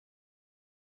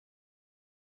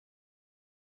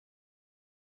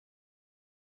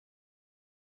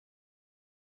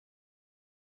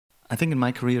I think in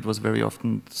my career it was very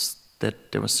often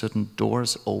that there were certain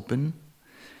doors open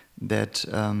that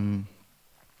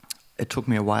it took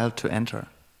me a while to enter.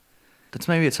 That's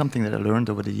maybe something that I learned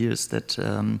over the years, that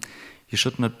you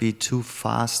should not be too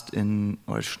fast in,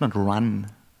 or you should not run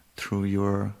through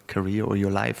your career or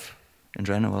your life in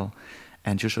general,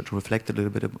 and you should reflect a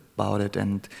little bit about it.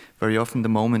 And very often the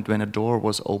moment when a door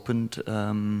was opened,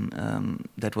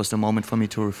 that was the moment for me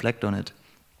to reflect on it.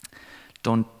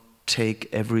 Don't take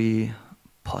every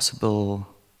possible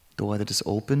door that is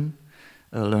open,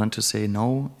 learn to say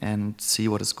no and see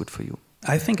what is good for you.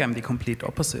 I think I'm the complete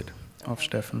opposite of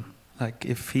Steffen. Like,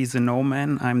 if he's a no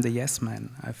man, I'm the yes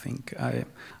man. I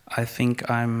think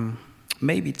I'm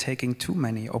maybe taking too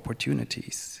many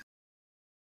opportunities.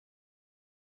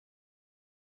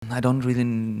 I don't really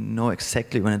know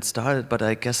exactly when it started, but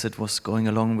I guess it was going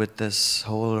along with this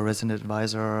whole Resident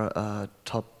Advisor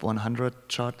top 100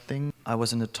 chart thing. I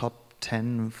was in the top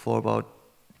 10 for about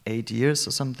 8 years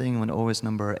or something, when always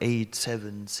number 8,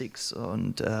 7, 6,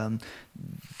 and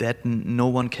that no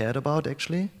one cared about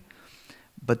actually.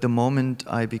 But the moment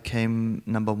I became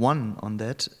number 1 on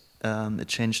that, it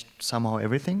changed somehow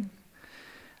everything.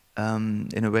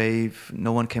 In a way,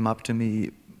 no one came up to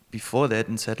me before that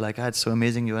and said like, it's so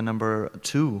amazing you are number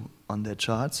 2 on the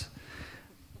charts.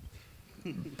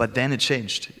 But then it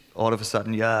changed. All of a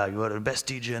sudden, yeah, you are the best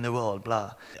DJ in the world,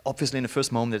 blah. Obviously in the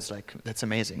first moment it's like, that's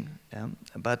amazing. Yeah?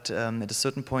 But at a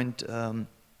certain point,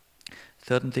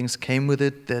 certain things came with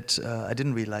it that I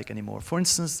didn't really like anymore. For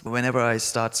instance, whenever I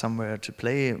start somewhere to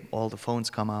play, all the phones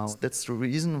come out. That's the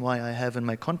reason why I have in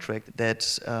my contract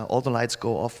that all the lights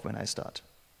go off when I start.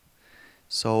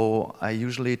 So I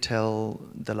usually tell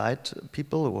the light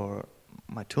people, or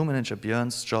my tour manager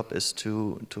Björn's job is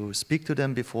to speak to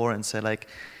them before and say like,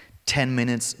 10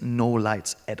 minutes, no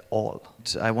lights at all.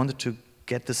 I wanted to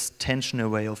get this tension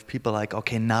away of people like,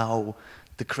 okay, now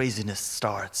the craziness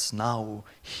starts, now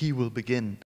he will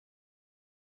begin.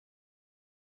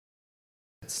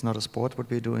 It's not a sport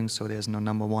what we're doing, so there's no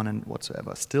number 1 and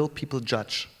whatsoever. Still, people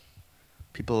judge.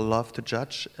 People love to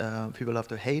judge, people love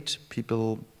to hate,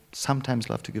 people sometimes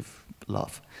love to give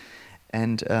love.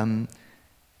 And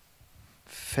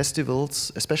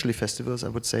festivals, especially festivals, I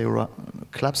would say,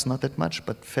 clubs not that much,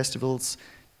 but festivals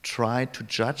try to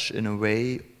judge in a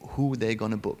way who they're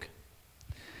gonna book.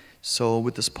 So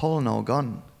with this poll now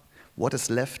gone, what is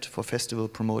left for festival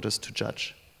promoters to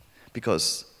judge?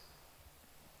 Because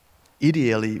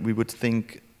ideally we would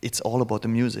think it's all about the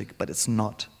music, but it's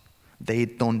not. They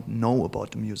don't know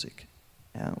about the music.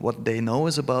 Yeah, what they know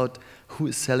is about who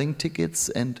is selling tickets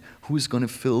and who is going to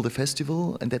fill the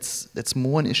festival, and that's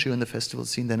more an issue in the festival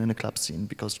scene than in the club scene,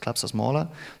 because clubs are smaller,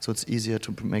 so it's easier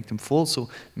to make them full. So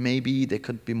maybe they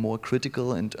could be more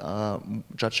critical and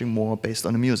judging more based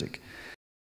on the music.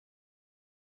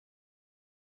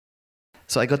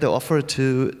 So I got the offer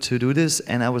to do this,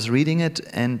 and I was reading it,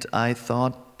 and I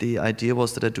thought the idea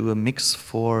was that I do a mix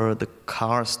for the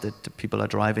cars that the people are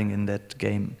driving in that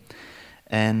game.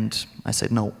 And I said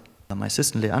no. My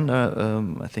assistant Leander,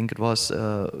 I think it was,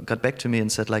 got back to me and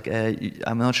said like,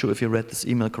 I'm not sure if you read this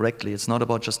email correctly. It's not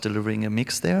about just delivering a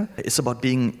mix there. It's about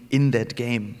being in that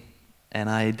game. And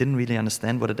I didn't really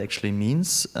understand what it actually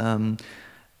means.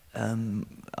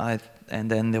 And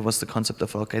then there was the concept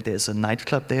of, okay, there's a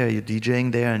nightclub there, you're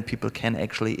DJing there, and people can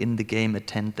actually in the game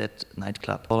attend that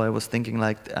nightclub. Well, I was thinking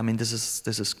like, I mean, this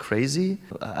is crazy.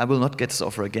 I will not get this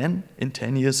offer again in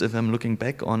 10 years if I'm looking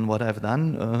back on what I've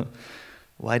done.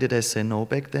 Why did I say no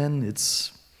back then?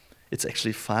 It's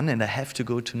actually fun, and I have to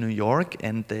go to New York,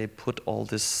 and they put all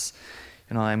this,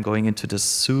 you know, I'm going into this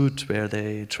suit where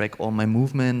they track all my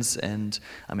movements, and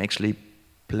I'm actually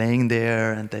playing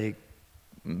there, and they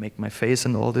make my face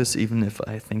and all this, even if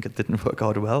I think it didn't work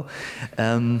out well.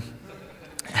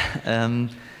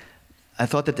 I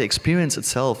thought that the experience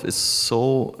itself is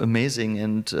so amazing,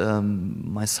 and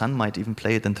my son might even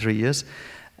play it in 3 years,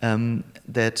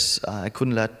 that I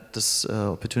couldn't let this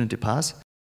opportunity pass.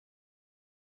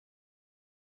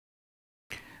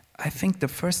 I think the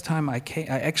first time I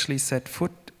actually set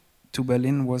foot to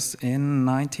Berlin was in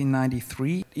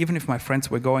 1993. Even if my friends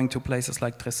were going to places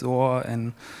like Tresor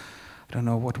and I don't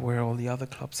know what were all the other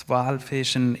clubs,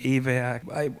 Walfisch and Ewer,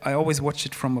 I always watched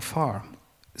it from afar.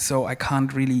 So I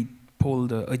can't really pull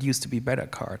the "it used to be better"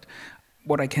 card.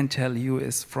 What I can tell you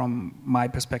is from my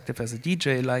perspective as a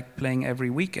DJ, like playing every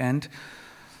weekend,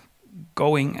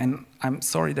 going, and I'm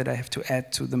sorry that I have to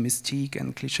add to the mystique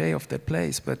and cliche of that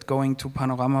place, but going to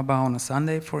Panorama Bar on a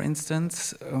Sunday, for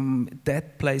instance,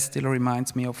 that place still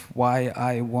reminds me of why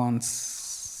I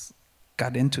once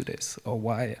got into this, or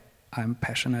why I'm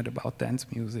passionate about dance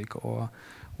music, or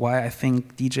why I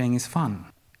think DJing is fun.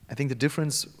 I think the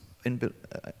difference in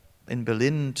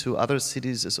Berlin to other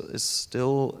cities is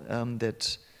still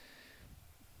that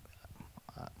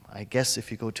I guess if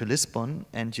you go to Lisbon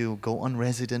and you go on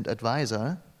resident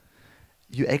advisor,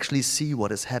 you actually see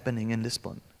what is happening in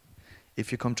Lisbon.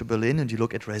 If you come to Berlin and you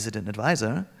look at resident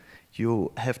advisor,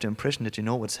 you have the impression that you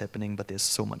know what's happening, but there's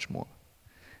so much more.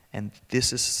 And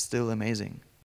this is still amazing.